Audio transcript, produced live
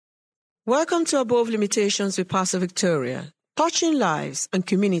Welcome to Above Limitations with Pastor Victoria, touching lives and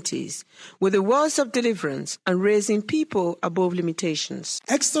communities with the words of deliverance and raising people above limitations.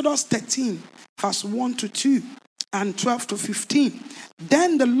 Exodus 13, verse 1 to 2 and 12 to 15.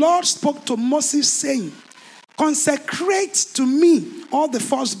 Then the Lord spoke to Moses, saying, consecrate to me all the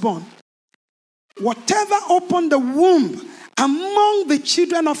firstborn, whatever opened the womb among the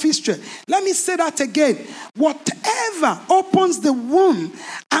children of Israel. Let me say that again. Whatever opens the womb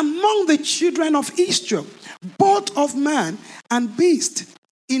among the children of Israel, both of man and beast,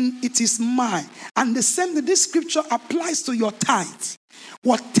 it is mine. And the same, this scripture applies to your tithe.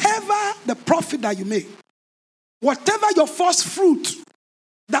 Whatever the profit that you make, whatever your first fruit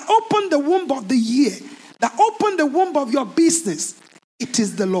that opened the womb of the year, that opened the womb of your business, it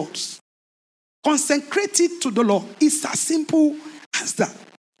is the Lord's. Consecrate it to the Lord. It's as simple as that.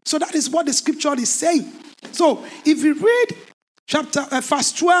 So that is what the scripture is saying. So if you read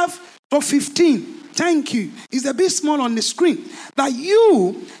verse 12 to 15, thank you. It's a bit small on the screen. That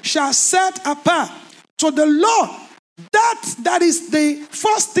you shall set apart to the Lord. That is the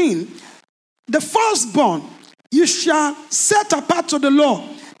first thing. The firstborn you shall set apart to the Lord.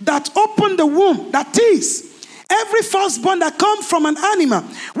 That opened the womb. That is every firstborn that comes from an animal,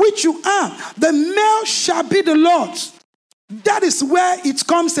 which you are, the male shall be the Lord's. That is where it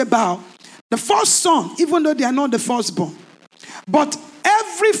comes about. The first son, even though they are not the firstborn. But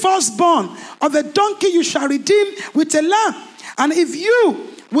every firstborn of a donkey you shall redeem with a lamb. And if you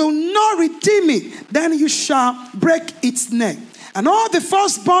will not redeem it, then you shall break its neck. And all the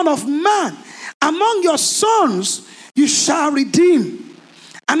firstborn of man among your sons you shall redeem.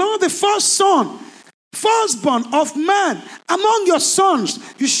 And all the firstborn of man among your sons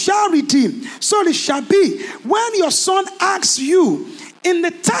you shall redeem. So it shall be when your son asks you in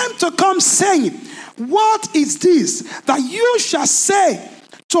the time to come, saying, what is this? That you shall say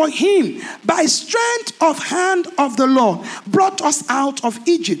to him, by strength of hand of the Lord brought us out of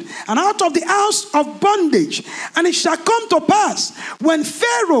Egypt and out of the house of bondage. And it shall come to pass, when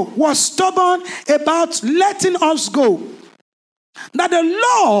Pharaoh was stubborn about letting us go, that the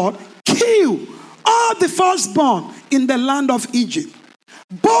Lord killed all the firstborn in the land of Egypt,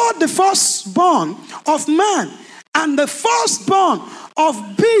 both the firstborn of man and the firstborn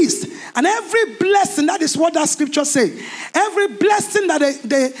of beast, and every blessing. That is what that scripture says. Every blessing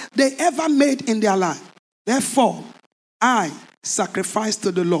that they ever made in their life. Therefore, I sacrifice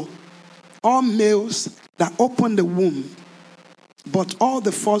to the Lord all males that open the womb, but all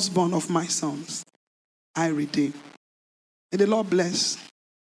the firstborn of my sons I redeem. May the Lord bless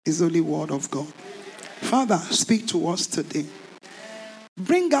His holy word of God. Father, speak to us today.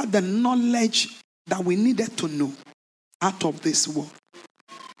 Bring out the knowledge that we needed to know out of this word.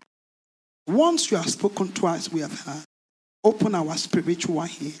 Once you have spoken twice, we have heard. Open our spiritual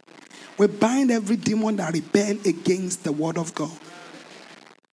ear. We bind every demon that rebel against the word of God.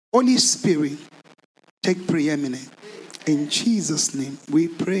 Holy Spirit, take preeminent. In Jesus' name we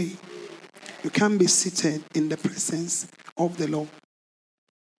pray. You can be seated in the presence of the Lord.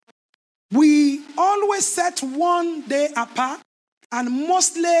 We always set one day apart, and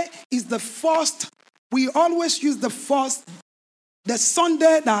mostly is the first. We always use the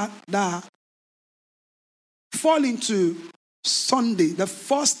Sunday that fall into Sunday. The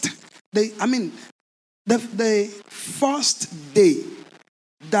first day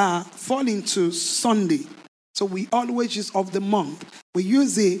that fall into Sunday. So we always use of the month. We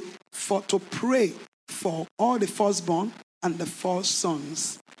use it to pray for all the firstborn and the first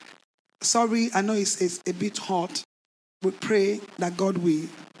sons. Sorry, I know it's a bit hot. We pray that God will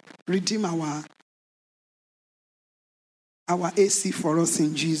redeem our AC for us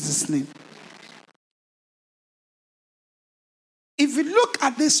in Jesus' name. If you look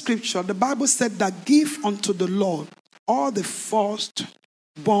at this scripture, the Bible said that give unto the Lord all the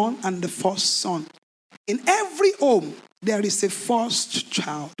firstborn and the first son. In every home, there is a first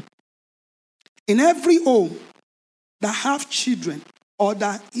child. In every home that have children, or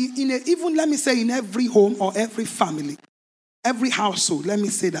that even let me say in every home or every family, every household, let me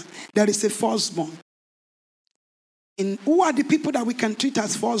say that, there is a firstborn. Who are the people that we can treat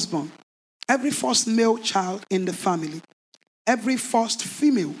as firstborn? Every first male child in the family. Every first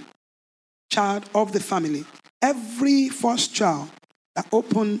female child of the family. Every first child that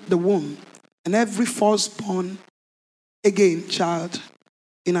opened the womb. And every firstborn, again, child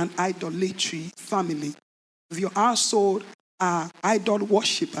in an idolatry family. If your household are idol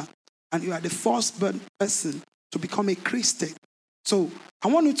worshiper and you are the first person to become a Christian. So I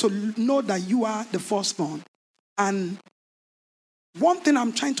want you to know that you are the firstborn. And one thing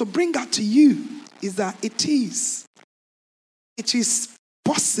I'm trying to bring out to you is that it is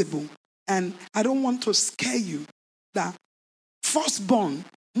possible And I don't want to scare you that firstborn,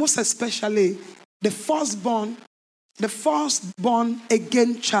 most especially the firstborn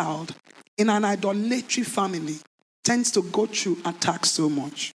again child in an idolatry family tends to go through attacks so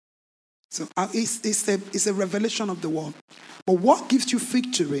much. So it's a revelation of the word. But what gives you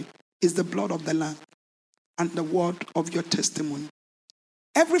victory is the blood of the Lamb and the word of your testimony.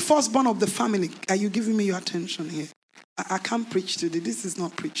 Every firstborn of the family, are you giving me your attention here? I can't preach today. This is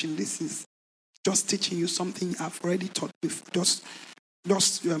not preaching. This is just teaching you something I've already taught before. Just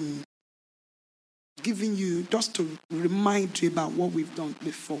giving you, just to remind you about what we've done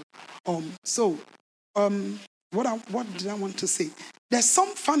before. What did I want to say? There's some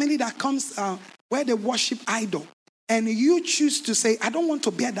family that comes where they worship idol, and you choose to say, I don't want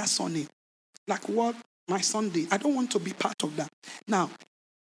to bear that surname. Like what my son did. I don't want to be part of that. Now,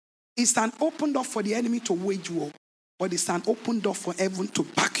 it's an open door for the enemy to wage war, but it's an open door for heaven to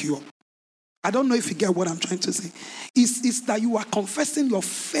back you up. I don't know if you get what I'm trying to say. It's that you are confessing your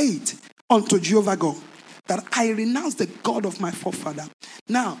faith unto Jehovah God, that I renounce the God of my forefather.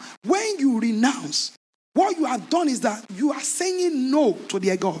 Now, when you renounce, what you have done is that you are saying no to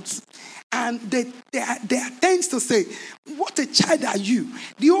their gods. And they tend to say, what a child are you?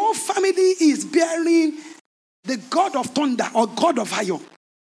 The whole family is bearing the God of thunder or God of iron.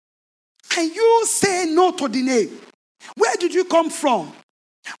 And you say no to the name. Where did you come from?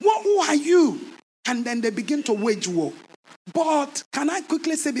 Who are you? And then they begin to wage war. But can I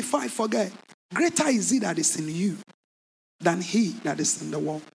quickly say before I forget, greater is he that is in you than he that is in the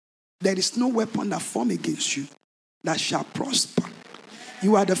world. There is no weapon that form against you that shall prosper.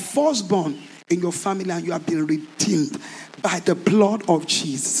 You are the firstborn in your family and you have been redeemed by the blood of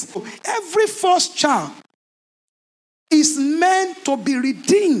Jesus. Every first child is meant to be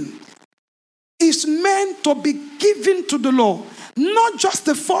redeemed. Is meant to be given to the Lord. Not just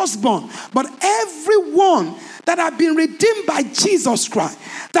the firstborn, but everyone that have been redeemed by Jesus Christ.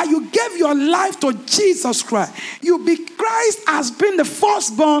 That you gave your life to Jesus Christ. Christ has been the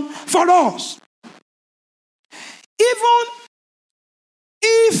firstborn for us. Even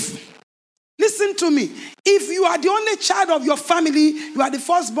if, listen to me, if you are the only child of your family, you are the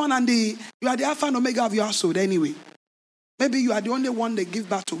firstborn and you are the Alpha and Omega of your household anyway. Maybe you are the only one they give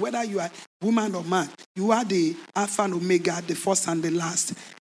birth to, whether you are woman or man. You are the Alpha and Omega, the first and the last.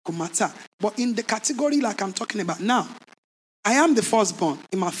 But in the category like I'm talking about now, I am the firstborn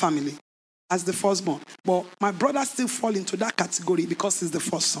in my family as the firstborn. But my brother still fall into that category because he's the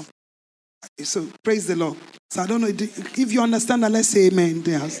first son. So praise the Lord. So I don't know if you understand that. Let's say amen.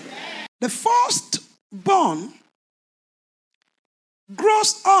 The firstborn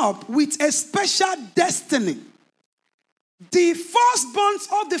grows up with a special destiny. The firstborns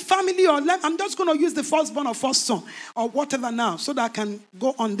of the family, or I'm just going to use the firstborn or first son or whatever now so that I can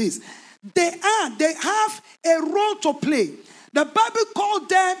go on this. They have a role to play. The Bible called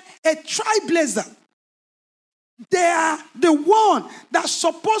them a trailblazer. They are the one that's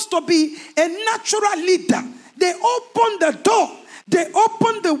supposed to be a natural leader. They open the door. They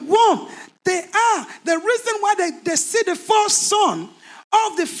open the womb. They are the reason why they see the first son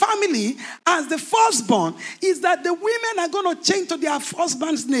of the family as the firstborn is that the women are going to change to their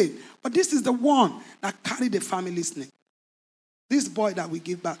husband's name. But this is the one that carried the family's name. This boy that we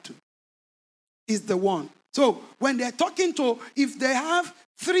give back to is the one. So when they're talking to, if they have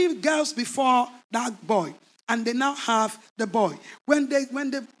 3 girls before that boy, and they now have the boy. When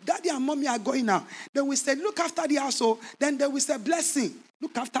the daddy and mommy are going out, they will say, look after the household. Then they will say, blessing,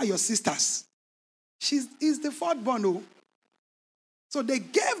 look after your sisters. He's the firstborn, oh. So they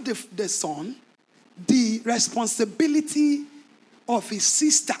gave the son the responsibility of his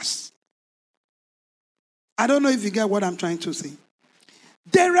sisters. I don't know if you get what I'm trying to say.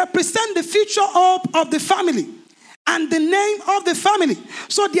 They represent the future hope of the family and the name of the family.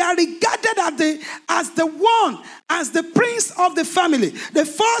 So they are regarded as the prince of the family, the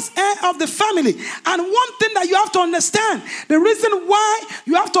first heir of the family. And one thing that you have to understand, the reason why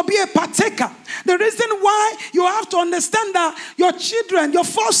you have to be a partaker, the reason why you have to understand that your children, your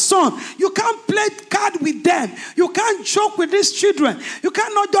first son, you can't play card with them. You can't joke with these children. You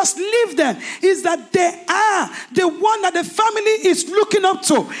cannot just leave them. Is that they are the one that the family is looking up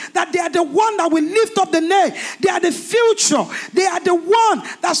to. That they are the one that will lift up the name. They are the future. They are the one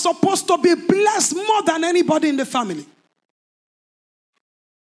that's supposed to be blessed more than anybody in the family.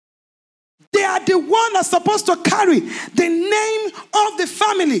 They are the one that's supposed to carry the name of the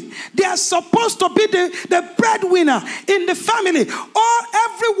family. They are supposed to be the breadwinner in the family. Or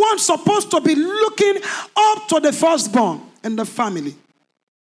everyone's supposed to be looking up to the firstborn in the family.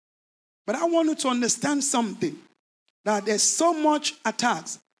 But I want you to understand something. That there's so much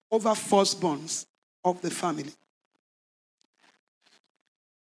attacks. over firstborns of the family.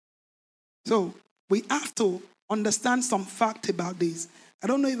 So we have to understand some fact about this. I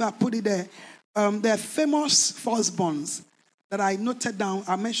don't know if I put it there. There are famous firstborns that I noted down.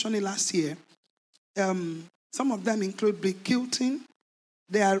 I mentioned it last year. Some of them include Bill Clinton.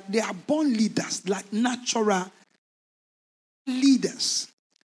 They are born leaders, like natural leaders.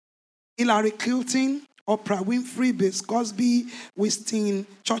 Hillary Clinton, Oprah Winfrey, Bill Cosby, Winston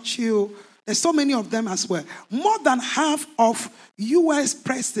Churchill. There's so many of them as well. More than half of U.S.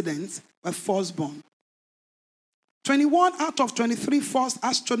 presidents were firstborn. 21 out of 23 first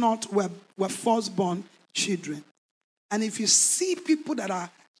astronauts were firstborn children. And if you see people that are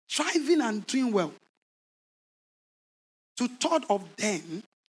thriving and doing well, 2/3 of them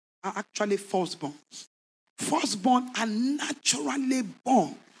are actually firstborns. Firstborn are naturally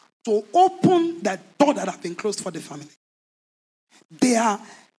born to open the door that have been closed for the family. They are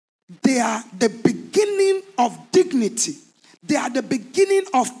the beginning of dignity. They are the beginning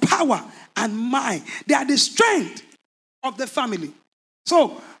of power and might. They are the strength of the family.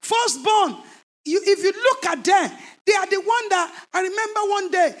 So, firstborn, if you look at them, they are the one that, I remember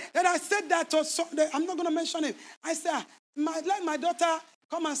one day that I said that, I'm not going to mention it. I said, let my daughter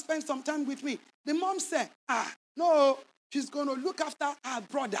come and spend some time with me. The mom said, no, she's going to look after her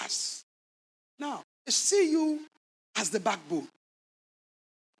brothers. Now, they see you as the backbone.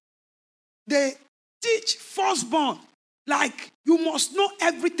 They teach firstborn, like you must know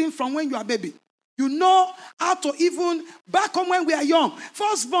everything from when you are a baby. You know how to even, back home when we are young,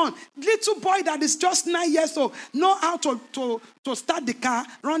 firstborn, little boy that is just 9 years old, know how to start the car,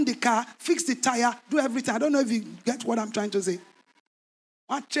 run the car, fix the tire, do everything. I don't know if you get what I'm trying to say.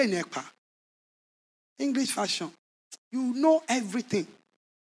 English fashion. You know everything.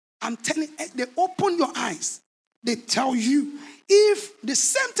 I'm telling you, they open your eyes. They tell you. If the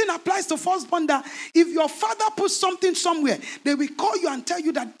same thing applies to firstborn, that if your father puts something somewhere, they will call you and tell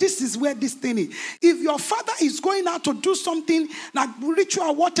you that this is where this thing is. If your father is going out to do something like ritual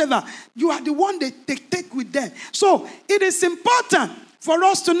or whatever, you are the one they take with them. So it is important for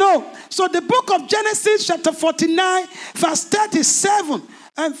us to know. So the book of Genesis chapter 49 verse 37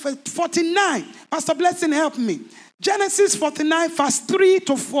 and 49. Pastor Blessing, help me. Genesis 49 verse 3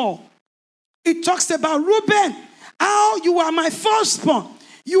 to 4. It talks about Reuben. How you are my firstborn.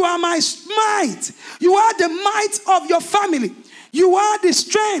 You are my might. You are the might of your family. You are the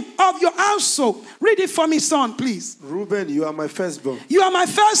strength of your household. Read it for me, son, please. Reuben, you are my firstborn. You are my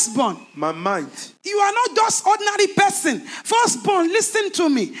firstborn. My might. You are not just ordinary person. Firstborn, listen to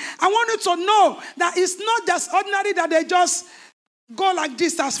me. I want you to know that it's not just ordinary that they just go like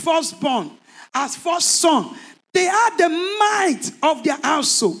this as firstborn, as first son. They are the might of their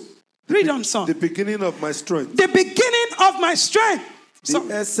household. Read on, son. The beginning of my strength. The beginning of my strength. The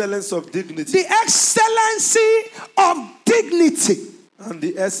excellence of dignity. The excellency of dignity. And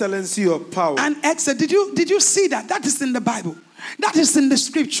the excellency of power. And did you see that? That is in the Bible. That is in the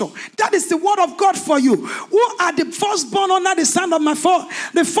scripture. That is the word of God for you. Who are the firstborn under the sound of my voice?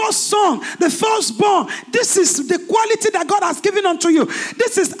 The first son, the firstborn. This is the quality that God has given unto you.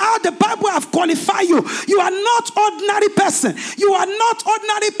 This is how the Bible have qualified you. You are not ordinary person. You are not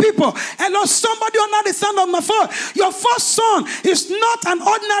ordinary people. Hello, somebody under the sound of my voice. Your first son is not an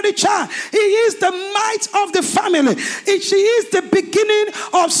ordinary child. He is the might of the family. She is the beginning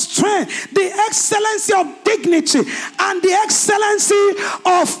of strength, the excellency of dignity, and the excellency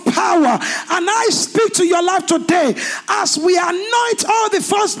of power. And I speak to your life today as we anoint all the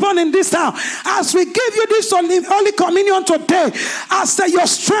firstborn in this house, as we give you this Holy Communion today, I say your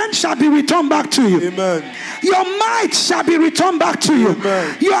strength shall be returned back to you. Amen. Your might shall be returned back to you.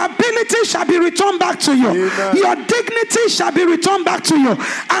 Amen. Your ability shall be returned back to you. Amen. Your dignity shall be returned back to you.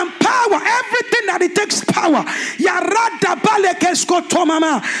 And power, everything that it takes power,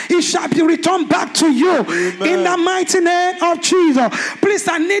 it shall be returned back to you. Amen. In the mighty name of Jesus. Please,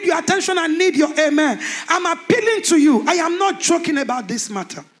 I need your attention. I need your amen. I'm appealing to you. I am not joking about this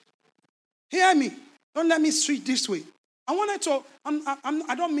matter. Hear me. Don't let me street this way. I wanted to,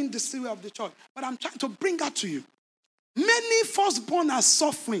 I don't mean the silly of the church, but I'm trying to bring that to you. Many firstborn are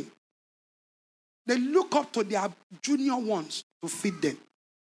suffering. They look up to their junior ones to feed them.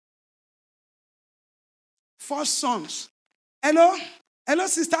 First sons. Hello? Hello,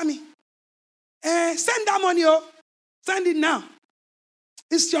 Sister Me. Send that money, oh. Send it now.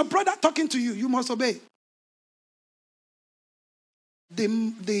 It's your brother talking to you. You must obey.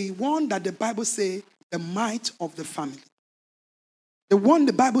 The one that the Bible say, the might of the family. The one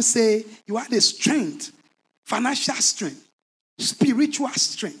the Bible say, you are the strength, financial strength, spiritual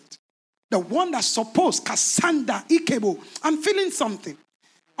strength. The one that supposed, Cassandra, Ikebo. I'm feeling something.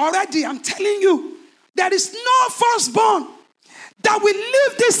 already, I'm telling you, there is no firstborn that will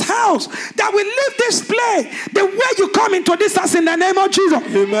leave this house, that will leave this place the way you come into this house in the name of Jesus.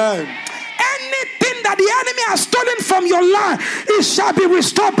 Amen. Anything that the enemy has stolen from your life, it shall be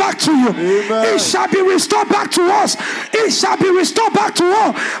restored back to you. Amen. It shall be restored back to us. It shall be restored back to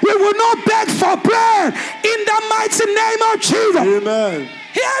us. We will not beg for bread in the mighty name of Jesus. Amen.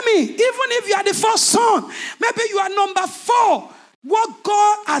 Hear me. Even if you are the first son, maybe you are number 4. What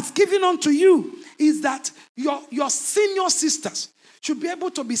God has given unto you is that your senior sisters should be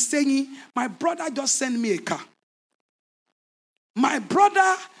able to be saying, my brother just sent me a car. My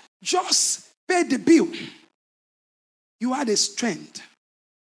brother just paid the bill. You are the strength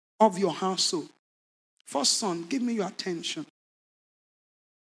of your household. First son, give me your attention.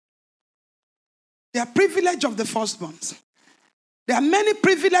 There are privilege of the firstborns. There are many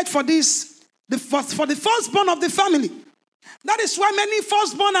privilege for this, for the firstborn of the family. That is why many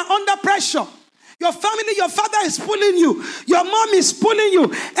firstborn are under pressure. Your family, your father is pulling you. Your mom is pulling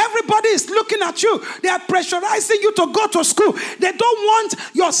you. Everybody is looking at you. They are pressurizing you to go to school. They don't want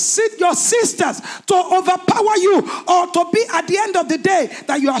your sisters to overpower you or to be at the end of the day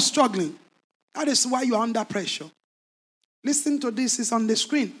that you are struggling. That is why you are under pressure. Listen to this. It's on the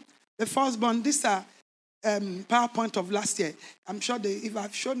screen. The firstborn, these are PowerPoint of last year. I'm sure if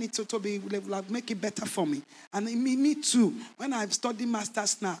I've shown it to Toby, will have make it better for me. And me too. When I've studied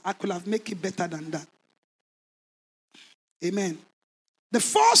masters now, I could have made it better than that. Amen. The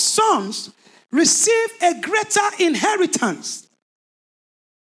 4 sons receive a greater inheritance.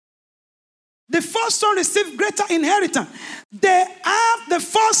 The first son received greater inheritance. They have the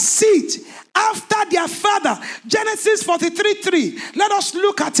first seed after their father. Genesis 43:3. Let us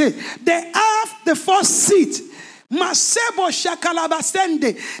look at it. They have the first seed. Masebo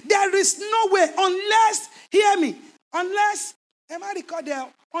shakalabasende. There is no way unless, hear me, unless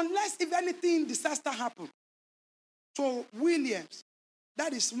if anything disaster happens. So Williams,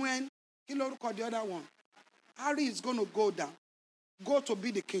 that is when, look at the other one. Harry is going to go down. Go to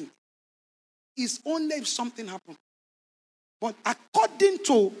be the king. It's only if something happens. But according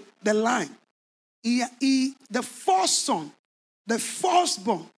to the line, the first son, the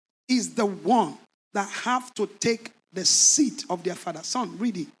firstborn, is the one that have to take the seat of their father. Son,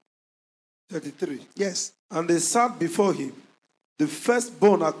 read it. 33. Yes. And they sat before him, the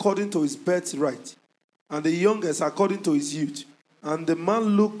firstborn according to his birthright, and the youngest according to his youth. And the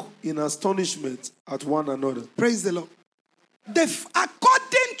man looked in astonishment at one another. Praise the Lord.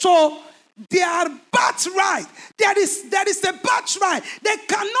 According to their birthright, there is a birthright. They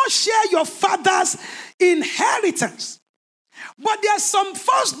cannot share your father's inheritance. But there are some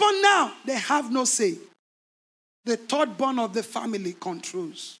firstborn now, they have no say. The third born of the family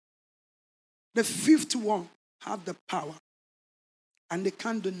controls. The fifth one have the power. And they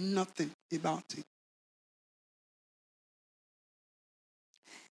can't do nothing about it.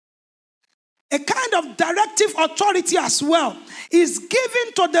 A kind of directive authority as well is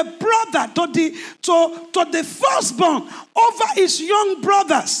given to the brother, to the firstborn over his young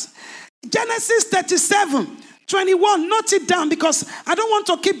brothers. Genesis 37:21. Note it down because I don't want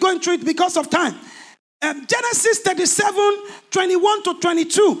to keep going through it because of time. Genesis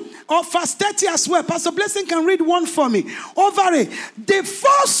 37:21-22 or verse 30 as well. Pastor Blessing can read one for me. Over it. The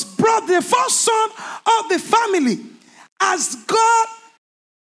first brother, the first son of the family has got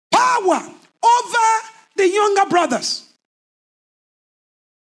power over the younger brothers.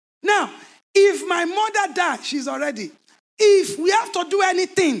 Now, if my mother dies, she's already. If we have to do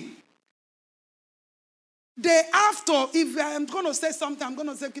anything, they have to, if I'm going to say something, I'm going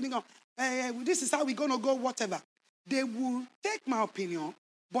to say, this is how we're going to go, whatever. They will take my opinion,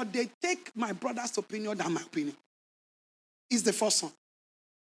 but they take my brother's opinion than my opinion. It's the first son.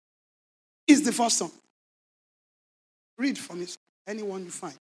 It's the first son. Read for me, anyone you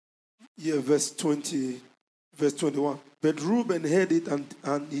find. Yeah, verse 21. But Reuben heard it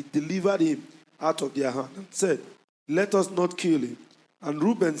and he delivered him out of their hand and said, let us not kill him. And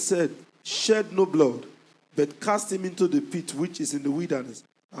Reuben said, shed no blood, but cast him into the pit which is in the wilderness,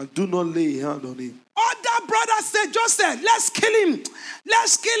 and do not lay a hand on him. Other brothers said, Joseph, let's kill him.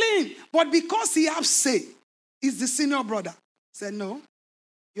 Let's kill him. But because he has say, he's the senior brother. Said, no,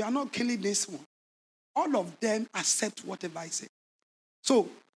 you are not killing this one. All of them accept whatever I say. So,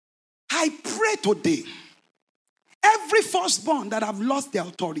 I pray today, every firstborn that have lost their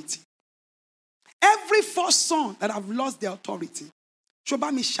authority, every first son that have lost their authority,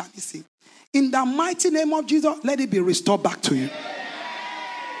 Shobami Shanisi, in the mighty name of Jesus, let it be restored back to you.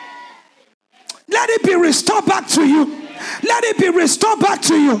 Let it be restored back to you. Let it be restored back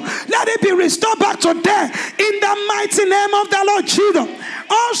to you. Let it be restored back to them in the mighty name of the Lord Jesus.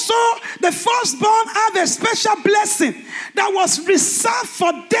 Also, the firstborn have a special blessing that was reserved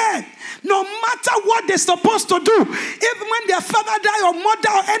for them. No matter what they're supposed to do, even when their father died or mother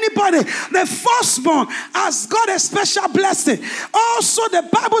or anybody, the firstborn has got a special blessing. Also, the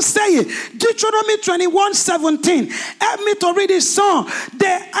Bible says, Deuteronomy 21:17. Help me to read this song.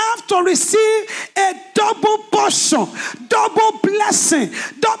 They have to receive a double portion, double blessing.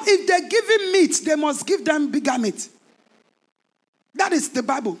 If they're giving meat, they must give them bigger meat. That is the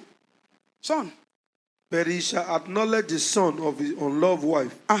Bible. Son. But he shall acknowledge the son of his unloved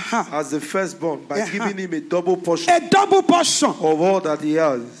wife as the firstborn by giving him a double portion. A double portion of all that he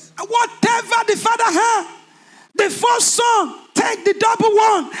has. Whatever the father has, the first son, take the double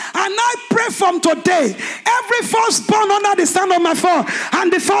one. And I pray from today, every firstborn under the sound of my phone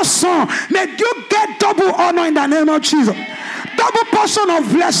and the first son, may you get double honor in the name of Jesus. Double portion of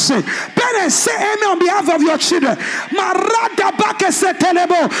blessing. Parents, say amen on behalf of your children.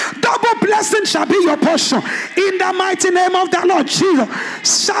 Double blessing shall be your portion in the mighty name of the Lord Jesus.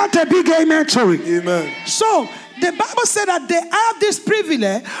 Shout a big amen to it. Amen. So the Bible said that they have this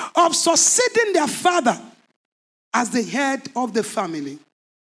privilege of succeeding their father as the head of the family.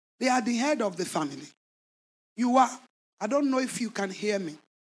 They are the head of the family. You are. I don't know if you can hear me.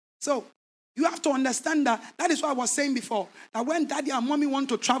 So you have to understand that. That is what I was saying before. That when daddy and mommy want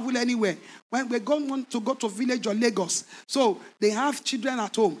to travel anywhere, when we want to go to village or Lagos, so they have children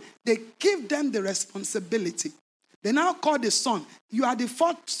at home, they give them the responsibility. They now call the son. You are the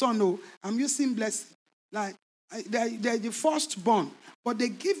fourth son. Oh, I'm using blessing. Like they're the firstborn. But they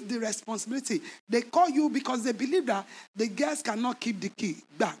give the responsibility. They call you because they believe that the girls cannot keep the key.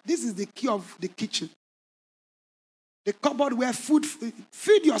 This is the key of the kitchen. The cupboard where food,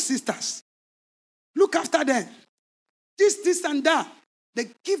 feed your sisters. Look after them. This and that. They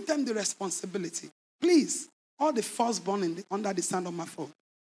give them the responsibility. Please, all the firstborn under the sound of my phone,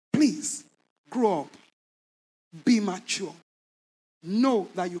 please, grow up. Be mature. Know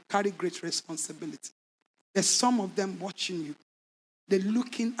that you carry great responsibility. There's some of them watching you. They're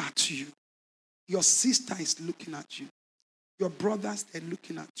looking at you. Your sister is looking at you. Your brothers, they're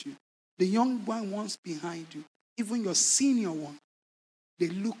looking at you. The young ones behind you, even your senior one, they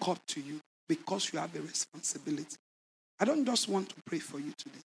look up to you because you have a responsibility. I don't just want to pray for you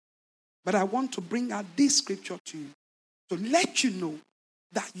today, but I want to bring out this scripture to you to let you know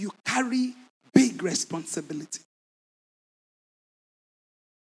that you carry big responsibility.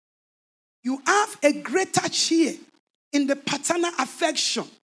 You have a greater share in the paternal affection.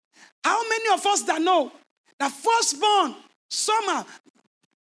 How many of us that know that firstborn, some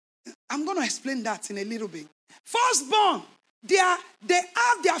I'm going to explain that in a little bit. Firstborn, they have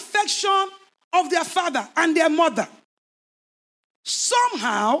the affection of their father and their mother.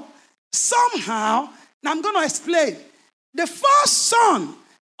 Somehow, now I'm going to explain. The first son,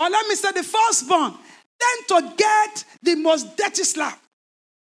 or let me say the firstborn, tend to get the most dirty slap.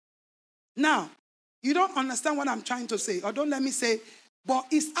 Now, you don't understand what I'm trying to say, or don't let me say, but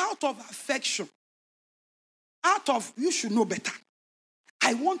it's out of affection. Out of, you should know better.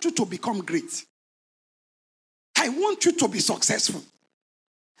 I want you to become great. I want you to be successful.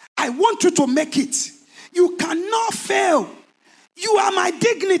 I want you to make it. You cannot fail. You are my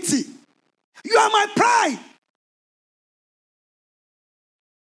dignity. You are my pride.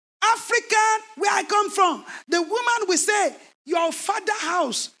 African, where I come from, the woman will say, your father's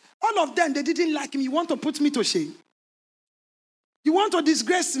house, all of them, they didn't like me. You want to put me to shame? You want to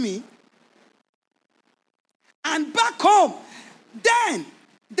disgrace me? And back home, then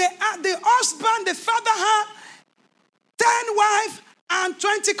the husband, the father had 10 wives and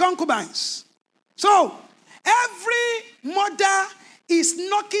 20 concubines. So every mother is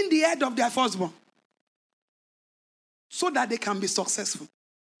knocking the head of their firstborn so that they can be successful,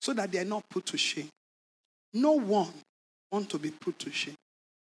 so that they are not put to shame. No one wants to be put to shame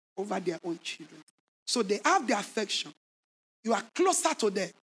over their own children. So they have the affection. You are closer to them,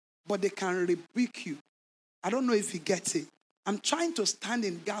 but they can rebuke you. I don't know if you get it. I'm trying to stand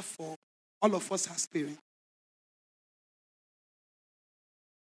in gap for all of us as parents.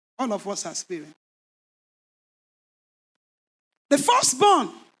 All of us as parents. The firstborn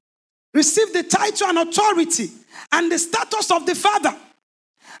received the title and authority and the status of the father.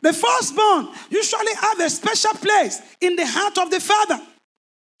 The firstborn usually have a special place in the heart of the father.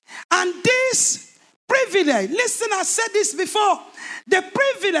 And this privilege, listen, I said this before, the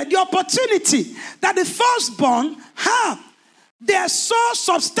privilege, the opportunity that the firstborn have, they are so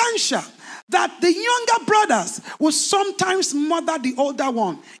substantial that the younger brothers will sometimes murder the older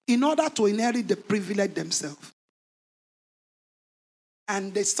one in order to inherit the privilege themselves.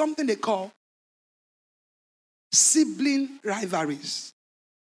 And there's something they call sibling rivalries.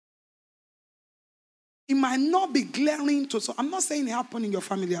 It might not be glaring to, so I'm not saying it happened in your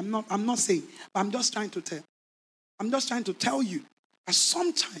family. I'm not saying, but I'm just trying to tell. I'm just trying to tell you that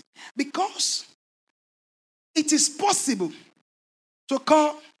sometimes, because it is possible to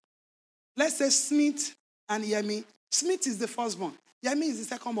call, let's say, Smith and Yemi. Smith is the firstborn. Yemi is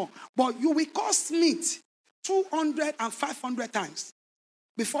the secondborn. But you will call Smith 200 and 500 times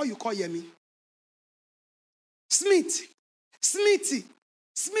before you call Yemi. Smith, Smithy,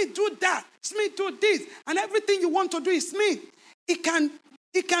 Smith do that, Smith do this, and everything you want to do is Smith. It can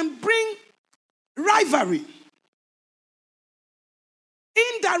bring rivalry.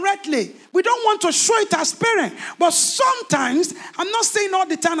 Indirectly, we don't want to show it as parents, but sometimes, I'm not saying all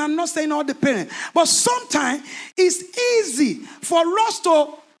the time, I'm not saying all the parents, but sometimes it's easy for us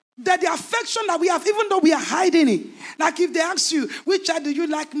to, that the affection that we have, even though we are hiding it. Like if they ask you, which child do you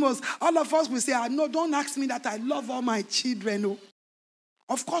like most? All of us will say, no, don't ask me that I love all my children. No.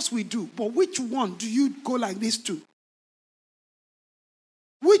 Of course we do, but which one do you go like this to?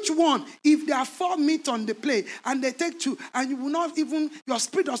 Which one, if there are 4 meat on the plate and they take 2, and you will not even, your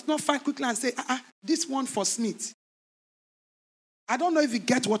spirit does not find quickly and say, this one for Smith. I don't know if you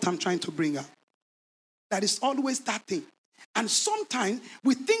get what I'm trying to bring up. That is always that thing. And sometimes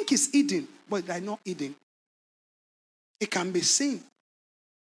we think it's hidden, but they're not hidden. It can be seen.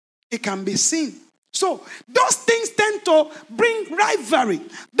 It can be seen. So those things tend to bring rivalry.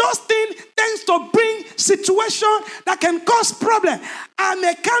 Those things tend to bring situations that can cause problem. I'm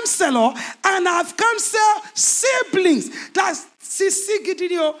a counselor and I've counseled siblings. That's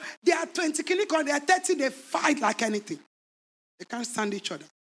they are 20 clinical, they are 30, they fight like anything. They can't stand each other.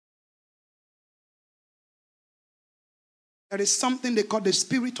 There is something they call the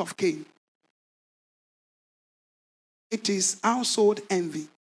spirit of Cain. It is household envy.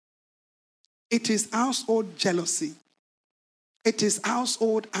 It is household jealousy. It is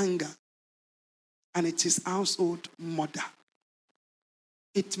household anger. And it is household murder.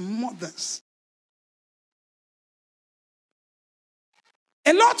 It murders.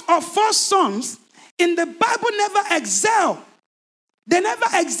 A lot of first sons in the Bible never excel. They never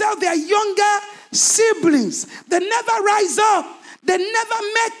excel their younger siblings. They never rise up. They never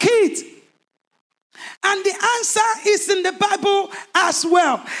make it. And the answer is in the Bible as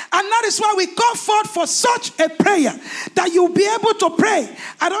well. And that is why we call forth for such a prayer, that you'll be able to pray.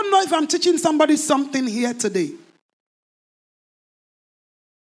 I don't know if I'm teaching somebody something here today.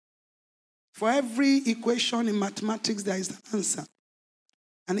 For every equation in mathematics, there is an answer.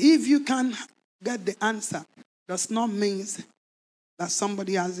 And if you can get the answer, does not mean that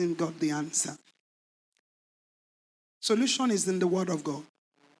somebody hasn't got the answer. Solution is in the Word of God.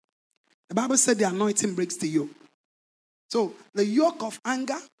 The Bible said the anointing breaks the yoke. So the yoke of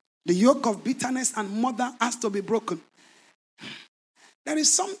anger, the yoke of bitterness and murder has to be broken. There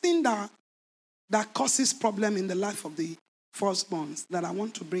is something that causes problem in the life of the firstborns that I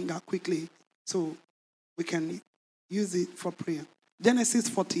want to bring out quickly so we can use it for prayer. Genesis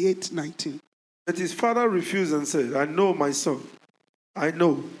 48:19. But his father refused and said, I know my son. I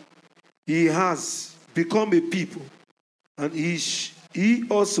know. He has become a people, and he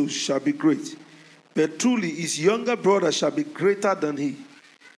also shall be great. But truly his younger brother shall be greater than he,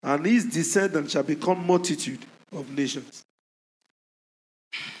 and his descendants shall become multitude of nations.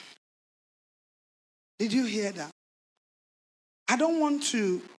 Did you hear that? I don't want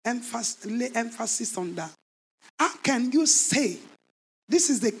to lay emphasis on that. How can you say this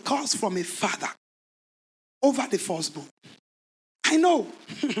is the cause from a father over the firstborn? I know.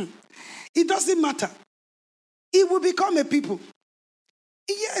 It doesn't matter. It will become a people.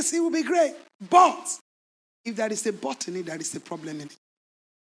 Yes, it will be great. But if there is a but in it, there is a problem in it.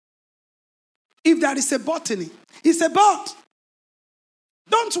 If there is a but in it, it's a but.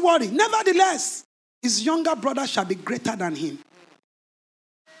 Don't worry. Nevertheless, his younger brother shall be greater than him.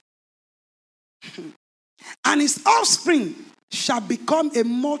 And his offspring shall become a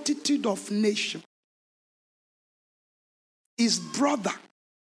multitude of nations. His brother,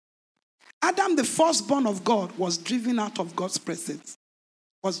 Adam, the firstborn of God, was driven out of God's presence,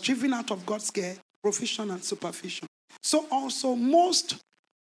 was driven out of God's care, provision, and supervision. So also most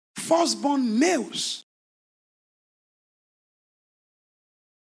firstborn males,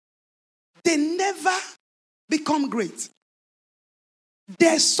 they never become great.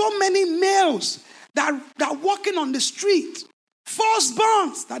 There's so many males that are walking on the street,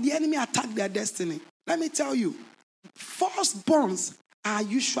 firstborns, that the enemy attacked their destiny. Let me tell you, firstborns are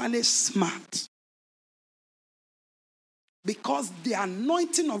usually smart because the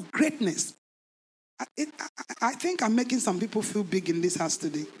anointing of greatness I think I'm making some people feel big in this house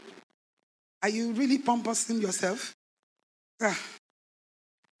today. Are you really pomposing yourself?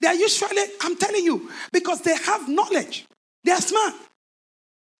 They are usually, I'm telling you, because they have knowledge. They are smart.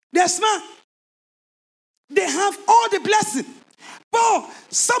 They are smart. They have all the blessing. But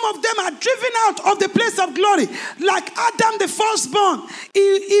some of them are driven out of the place of glory. Like Adam the firstborn,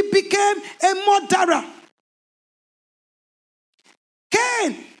 he became a murderer.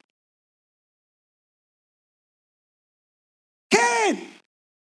 Cain,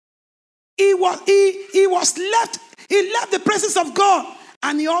 he was left, he left the presence of God,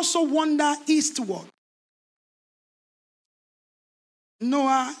 and he also wandered eastward.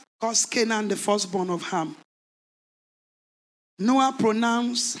 Noah caused Canaan the firstborn of Ham. Noah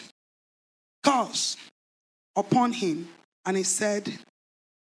pronounced curse upon him, and he said,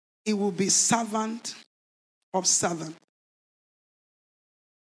 he will be servant of servant.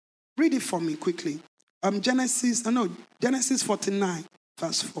 Read it for me quickly. Genesis 49,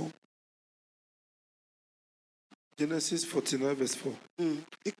 verse 4. Genesis 49, verse 4.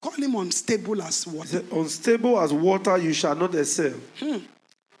 They call him unstable as water. He said, unstable as water you shall not excel.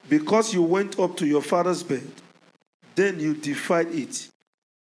 Because you went up to your father's bed, then you defied it.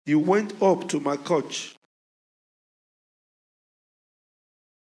 You went up to my couch.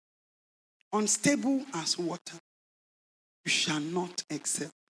 Unstable as water, you shall not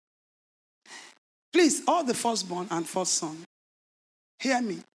excel. Please, all the firstborn and first son, hear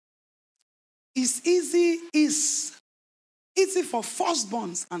me. It's easy for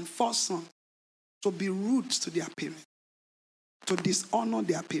firstborns and first sons to be rude to their parents, to dishonor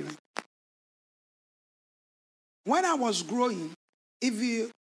their parents. When I was growing, if you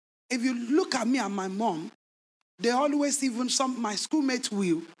look at me and my mom, they always, even my schoolmates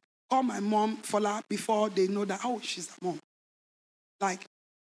will call my mom Fola before they know that, oh, she's a mom. Like,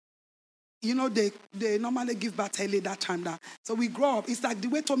 you know, they normally give birth early that time. So we grow up. It's like the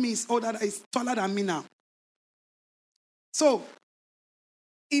way Tommy is older, is taller than me now. So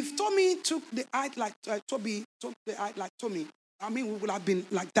if Tommy took the height like Toby took the height like Tommy, I mean, we would have been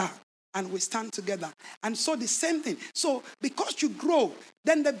like that, and we stand together. And so the same thing. So because you grow,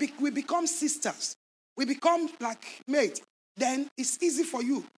 then we become sisters. We become like mates. Then it's easy for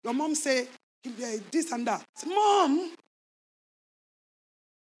you. Your mom say this and that. Say, Mom,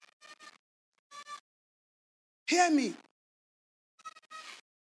 hear me.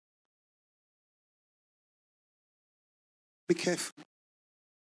 Be careful.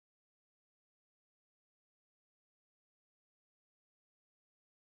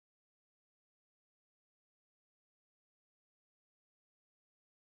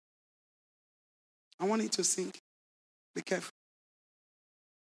 I want you to think. Be careful.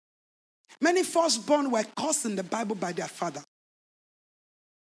 Many firstborn were cursed in the Bible by their father.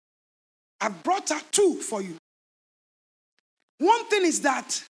 I've brought out two for you. One thing is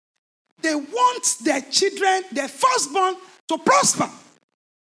that they want their children, their firstborn, to prosper.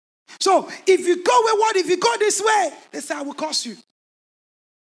 So if you go wayward, if you go this way, they say, I will curse you.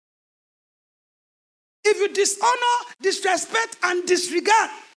 If you dishonor, disrespect, and disregard,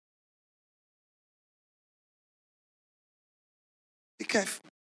 be careful.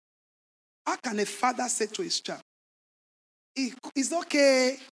 How can a father say to his child, it's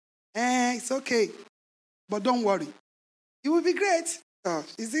okay, it's okay, but don't worry. It will be great.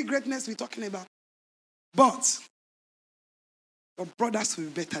 Is it greatness we're talking about? But your brothers will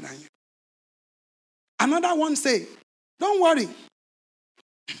be better than you. Another one say, don't worry.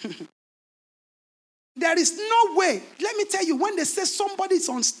 There is no way. Let me tell you, when they say somebody is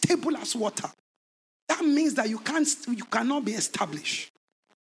unstable as water, that means that you cannot be established.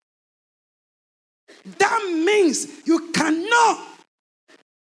 That means you cannot.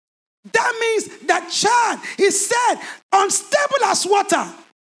 That means that child is said unstable as water.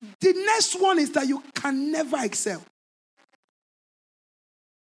 The next one is that you can never excel.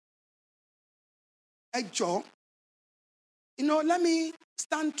 Hey, Joe, let me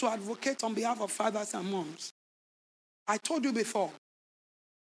stand to advocate on behalf of fathers and moms. I told you before,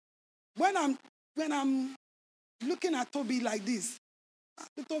 when I'm looking at Toby like this,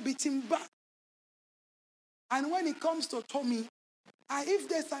 Toby Timba, and when it comes to Tommy, if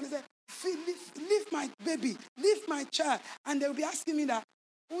they stand and say, leave my baby, leave my child, and they'll be asking me that,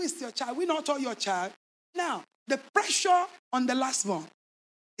 who is your child? We not all your child. Now, the pressure on the last one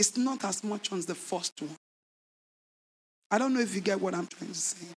is not as much on the first one. I don't know if you get what I'm trying to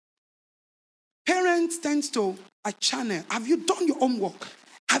say. Parents tend to a channel. Have you done your homework?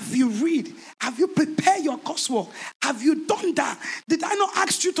 Have you read? Have you prepared your coursework? Have you done that? Did I not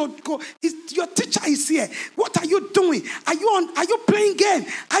ask you to go? Your teacher is here. What are you doing? Are you playing game?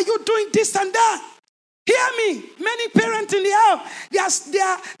 Are you doing this and that? Hear me. Many parents in the house,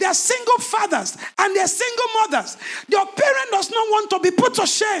 they are single fathers and they are single mothers. Your parent does not want to be put to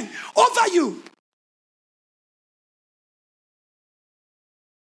shame over you.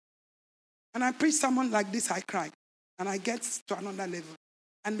 And I preach someone like this, I cry. And I get to another level.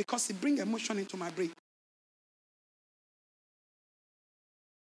 And because it brings emotion into my brain.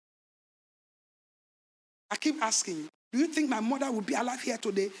 I keep asking you, do you think my mother would be alive here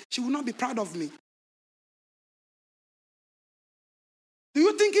today? She would not be proud of me. Do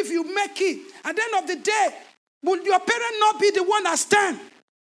you think if you make it, at the end of the day, would your parent not be the one that stand?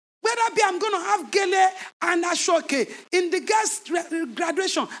 Whether be I'm going to have Gele and Ashoke in the girls'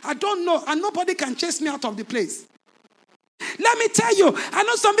 graduation, I don't know, and nobody can chase me out of the place. Let me tell you, I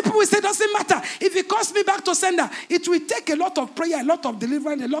know some people will say it doesn't matter. If it calls me back to sender, it will take a lot of prayer, a lot of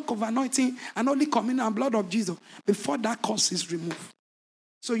deliverance, a lot of anointing, and only communion and blood of Jesus before that curse is removed.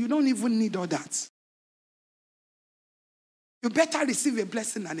 So you don't even need all that. You better receive a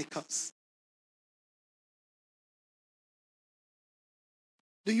blessing than a curse.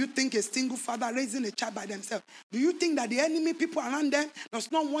 Do you think a single father raising a child by themselves, do you think that the enemy people around them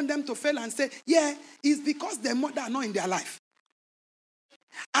does not want them to fail and say, yeah, it's because their mother are not in their life?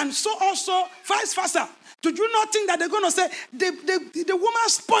 And so also, vice versa. Do you not think that they're going to say, the woman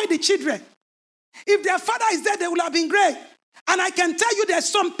spoiled the children? If their father is there, they will have been great. And I can tell you there's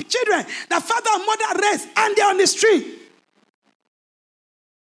some children that father and mother raised and they're on the street.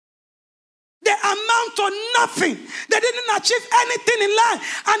 They amount to nothing. They didn't achieve anything in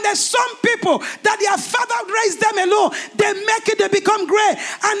life. And there's some people that their father raised them alone. They make it, they become great.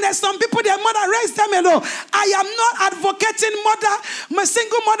 And there's some people their mother raised them alone. I am not advocating my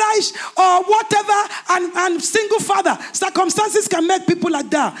single mother-ish or whatever and single father. Circumstances can make people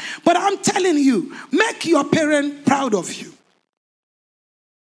like that. But I'm telling you, make your parent proud of you.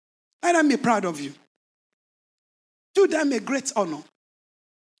 Let them be proud of you. Do them a great honor.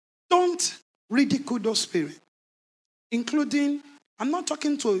 Don't ridicule those parents, including, I'm not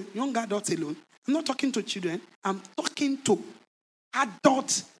talking to young adults alone. I'm not talking to children. I'm talking to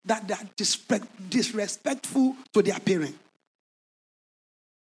adults that are disrespectful to their parents.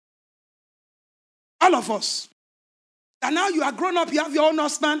 All of us. And now you are grown up, you have your own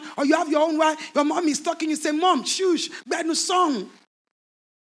husband, or you have your own wife, your mom is talking, you say, Mom, shush, bad song.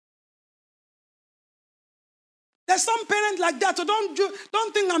 There's some parents like that, so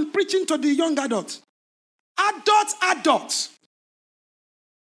don't think I'm preaching to the young adults. Adults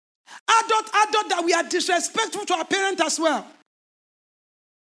that we are disrespectful to our parents as well.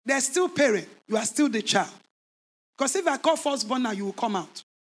 They're still parents. You are still the child. Because if I call firstborn now, you will come out.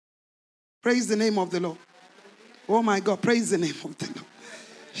 Praise the name of the Lord. Oh my God, praise the name of the Lord.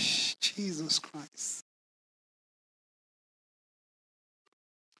 Jesus Christ.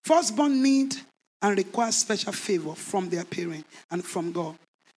 Firstborn need and require special favor from their parent and from God.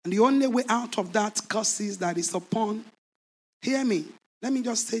 And the only way out of that curses that is upon, hear me, let me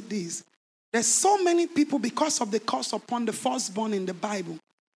just say this. There's so many people because of the curse upon the firstborn in the Bible.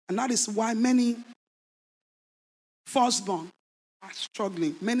 And that is why many firstborn are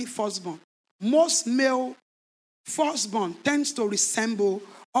struggling. Many firstborn. Most male firstborn tends to resemble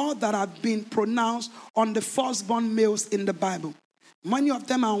all that have been pronounced on the firstborn males in the Bible. Many of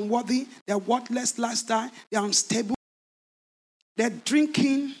them are unworthy. They're worthless lifestyle. They're unstable. They're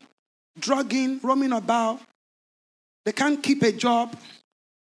drinking, drugging, roaming about. They can't keep a job.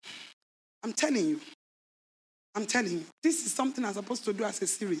 I'm telling you. This is something I'm supposed to do as a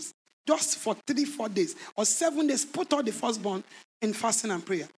series. Just for 3-4 days or 7 days, put all the firstborn in fasting and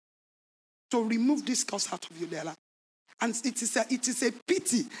prayer to remove this curse out of their life. And it is a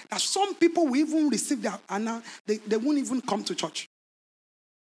pity that some people will even receive their honor. They won't even come to church.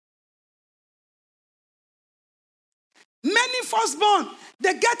 Many firstborn,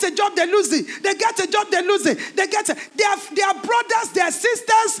 they get a job, they lose it. They get a job, they lose it. Their brothers, their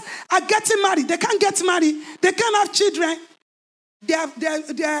sisters are getting married. They can't get married. They can't have children.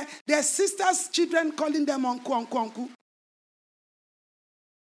 Their sisters' children calling them uncle.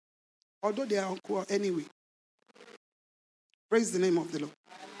 Although they are uncle anyway. Praise the name of the Lord.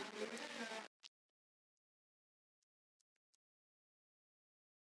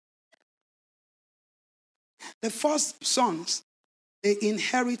 The first sons, they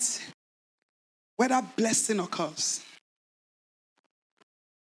inherit whether blessing or curse.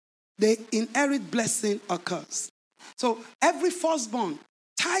 They inherit blessing or curse. So every firstborn,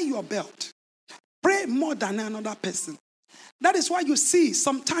 tie your belt. Pray more than another person. That is why you see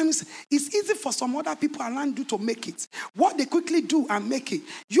sometimes it's easy for some other people around you to make it. What they quickly do and make it,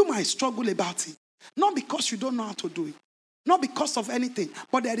 you might struggle about it. Not because you don't know how to do it. Not because of anything,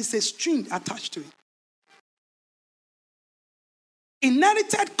 but there is a string attached to it.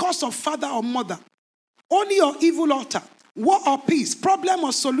 inherited curse of father or mother, only or evil altar, war or peace, problem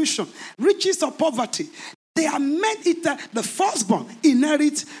or solution, riches or poverty. They are meant the firstborn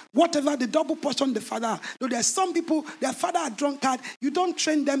inherit whatever the double portion the father has. Though there's some people, their father are drunkard, you don't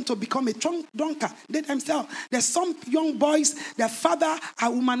train them to become a drunkard. They themselves. There's some young boys, their father are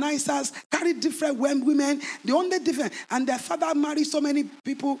womanizers, carry different women. The only different, and their father married so many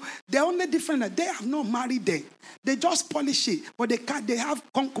people. The only different that they have not married them. They just polish it, but they have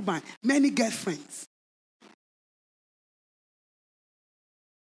concubine, many girlfriends.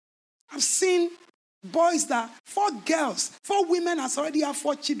 I've seen boys that 4 girls, 4 women has already have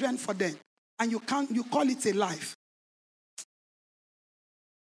 4 children for them. And you call it a life.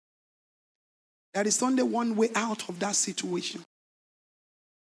 There is only one way out of that situation.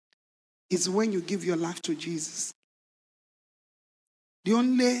 It's when you give your life to Jesus. The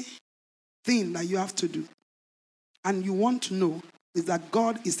only thing that you have to do, and you want to know, is that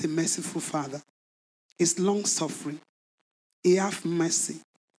God is a merciful Father. He's long-suffering. He has mercy.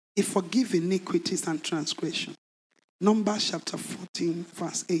 He forgives iniquities and transgression. Numbers chapter 14,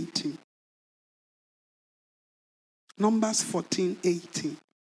 verse 18. Numbers 14, 18.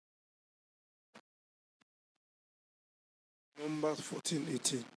 Numbers 14,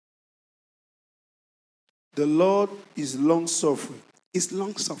 18. The Lord is long-suffering. Is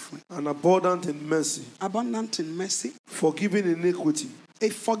long-suffering. And abundant in mercy. Abundant in mercy. Forgiving iniquity. He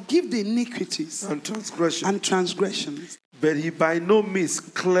forgive the iniquities. And transgression. And transgressions. But he by no means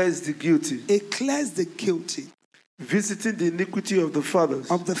clears the guilty. He clears the guilty. Visiting the iniquity of the fathers.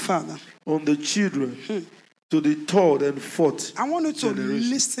 Of the father. On the children. To the 3rd and 4th. I want you to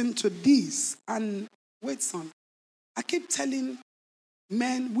listen to this. And wait, son. I keep telling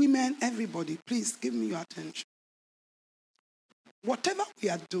men, women, everybody, please give me your attention. Whatever we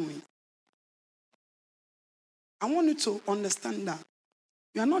are doing, I want you to understand that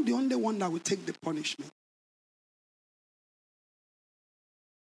you are not the only one that will take the punishment.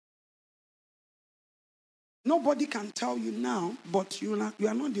 Nobody can tell you now, but you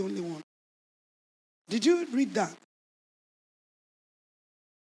are not the only one. Did you read that?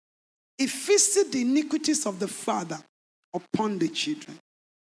 He visited the iniquities of the father upon the children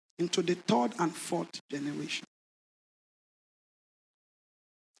into the 3rd and 4th generation.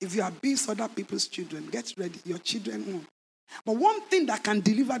 If you abuse other people's children, get ready. Your children won't. But one thing that can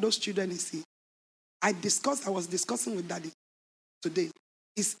deliver those children is here. I was discussing with Daddy today,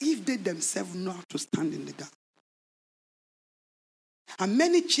 is if they themselves know how to stand in the gap. And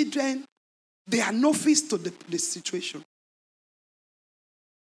many children, they are novice to the situation.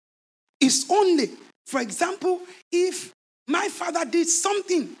 It's only, for example, if my father did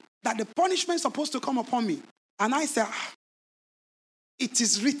something that the punishment is supposed to come upon me, and I say, it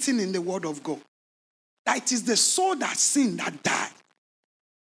is written in the word of God that it is the soul that sinned that died.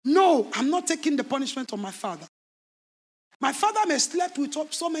 No, I'm not taking the punishment of my father. My father may slept with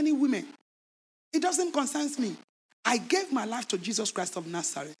so many women. It doesn't concern me. I gave my life to Jesus Christ of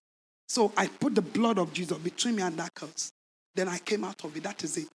Nazareth. So I put the blood of Jesus between me and that curse. Then I came out of it. That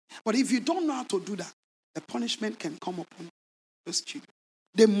is it. But if you don't know how to do that, the punishment can come upon those children.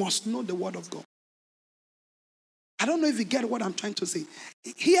 They must know the word of God. I don't know if you get what I'm trying to say.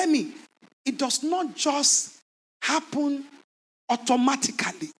 Hear me. It does not just happen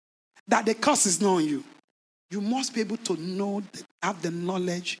automatically that the curse is not on you. You must be able to know, have the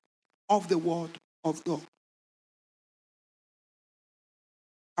knowledge of the word of God.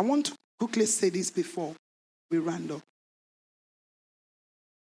 I want to quickly say this before we round up.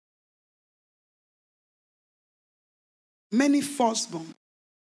 Many firstborn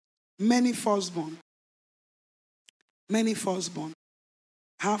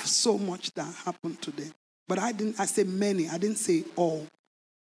have so much that happened to them. But I say many, I didn't say all.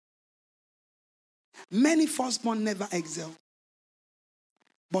 Many firstborn never excel.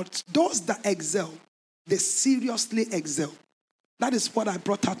 But those that excel, they seriously excel. That is what I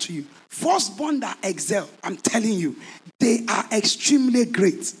brought out to you. Firstborn that excel, I'm telling you, they are extremely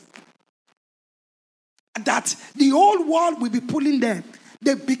great. That the whole world will be pulling them.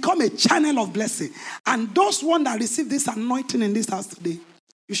 They become a channel of blessing. And those ones that receive this anointing in this house today,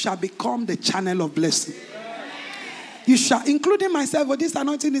 you shall become the channel of blessing. You shall, including myself, with this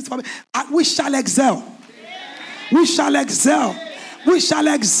anointing is for me. We shall excel. We shall excel. We shall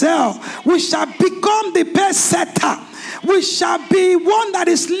excel. We shall become the best setter. We shall be one that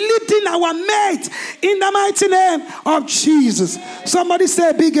is leading our mate in the mighty name of Jesus. Somebody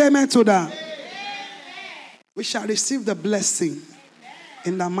say a big amen to that. We shall receive the blessing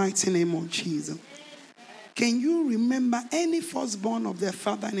in the mighty name of Jesus. Can you remember any firstborn of their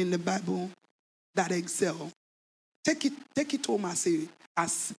father in the Bible that excel? Take it home as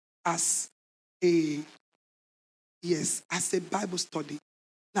a Bible study.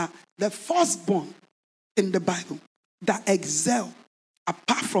 Now, the firstborn in the Bible that excel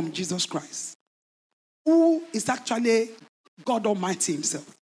apart from Jesus Christ, who is actually God Almighty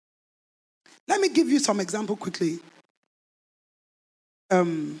himself. Let me give you some example quickly.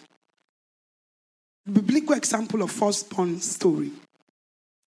 Biblical example of firstborn story.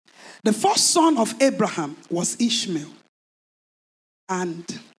 The first son of Abraham was Ishmael. And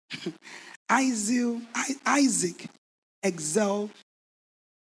Isaac excelled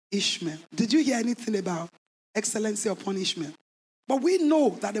Ishmael. Did you hear anything about excellency upon Ishmael? But we know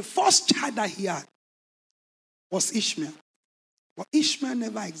that the first child that he had was Ishmael. But Ishmael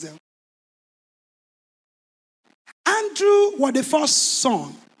never excelled. Andrew was the first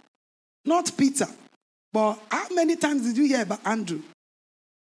son, not Peter. But how many times did you hear about Andrew?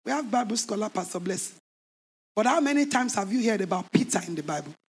 We have Bible scholar, Pastor Blessing. But how many times have you heard about Peter in the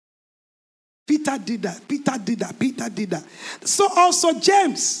Bible? Peter did that, Peter did that, Peter did that. So also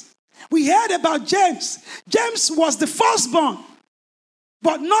James. We heard about James. James was the firstborn,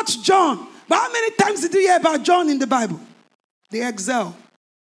 but not John. But how many times did you hear about John in the Bible? They excel.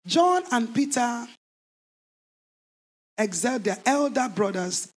 John and Peter excelled their elder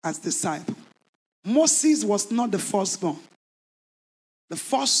brothers as disciples. Moses was not the firstborn. The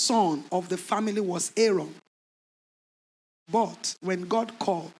first son of the family was Aaron. But when God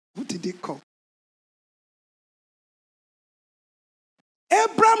called, who did he call?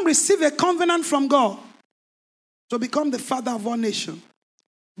 Abraham received a covenant from God to become the father of all nations.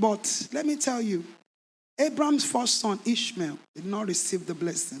 But let me tell you, Abraham's first son, Ishmael, did not receive the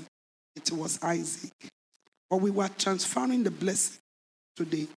blessing. It was Isaac. But we were transferring the blessing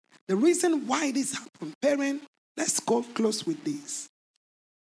today. The reason why this happened, parents, let's go close with this.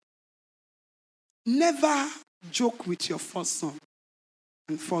 Never joke with your first son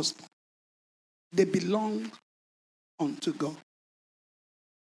and firstborn. They belong unto God.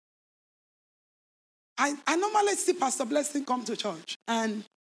 I normally see Pastor Blessing come to church and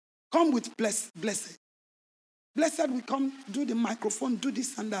come with blessed. Blessed will come, do the microphone, do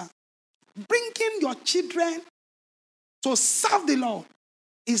this and that. Bringing your children to serve the Lord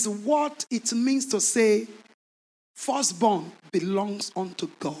is what it means to say firstborn belongs unto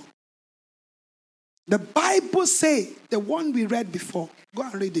God. The Bible says, the one we read before, go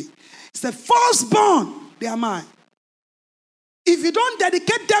and read it. It's the firstborn, they are mine. If you don't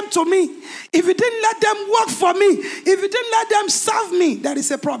dedicate them to me, if you didn't let them work for me, if you didn't let them serve me, there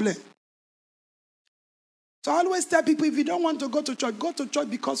is a problem. So I always tell people, if you don't want to go to church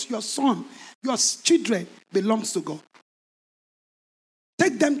because your son, your children belongs to God.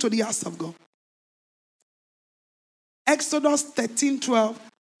 Take them to the house of God. Exodus 13:12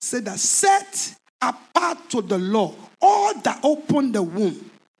 said that set apart to the Lord all that open the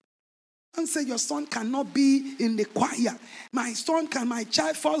womb. And say your son cannot be in the choir. My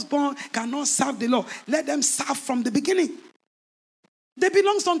child firstborn cannot serve the Lord. Let them serve from the beginning. They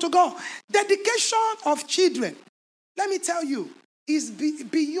belong unto God. Dedication of children, let me tell you, is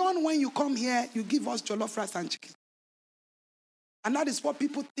beyond when you come here, you give us jollof rice and chicken. And that is what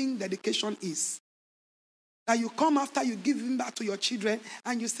people think dedication is. That you come after you give him back to your children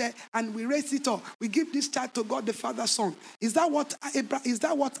and you say, and we raise it up. We give this child to God the Father, Son. Is that what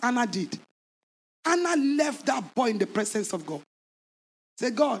Anna did? Anna left that boy in the presence of God. Say,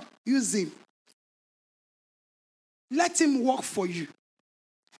 God, use him. Let him work for you.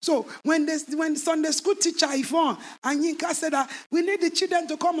 So when Sunday school teacher Yvonne and Yinka said that we need the children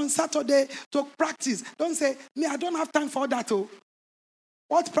to come on Saturday to practice. Don't say, me, I don't have time for that. Oh.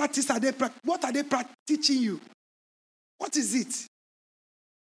 What practice are they? What are they teaching you? What is it?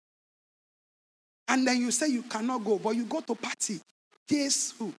 And then you say you cannot go, but you go to party.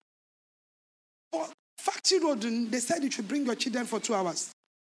 Guess who? For Factory Road, they said you should bring your children for 2 hours.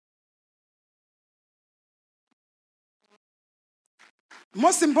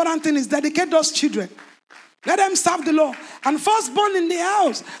 Most important thing is dedicate those children. Let them serve the Lord. And firstborn in the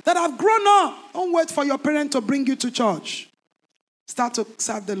house that have grown up, don't wait for your parent to bring you to church. Start to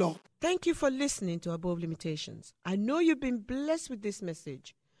serve the Lord. Thank you for listening to Above Limitations. I know you've been blessed with this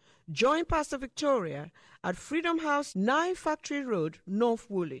message. Join Pastor Victoria at Freedom House 9 Factory Road, North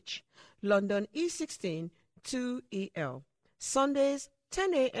Woolwich, London E16 2EL. Sundays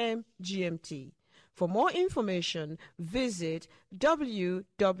 10 a.m. GMT. For more information, visit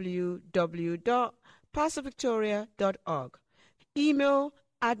www.pastorvictoria.org. Email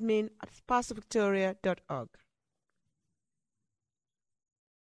admin@pastorvictoria.org.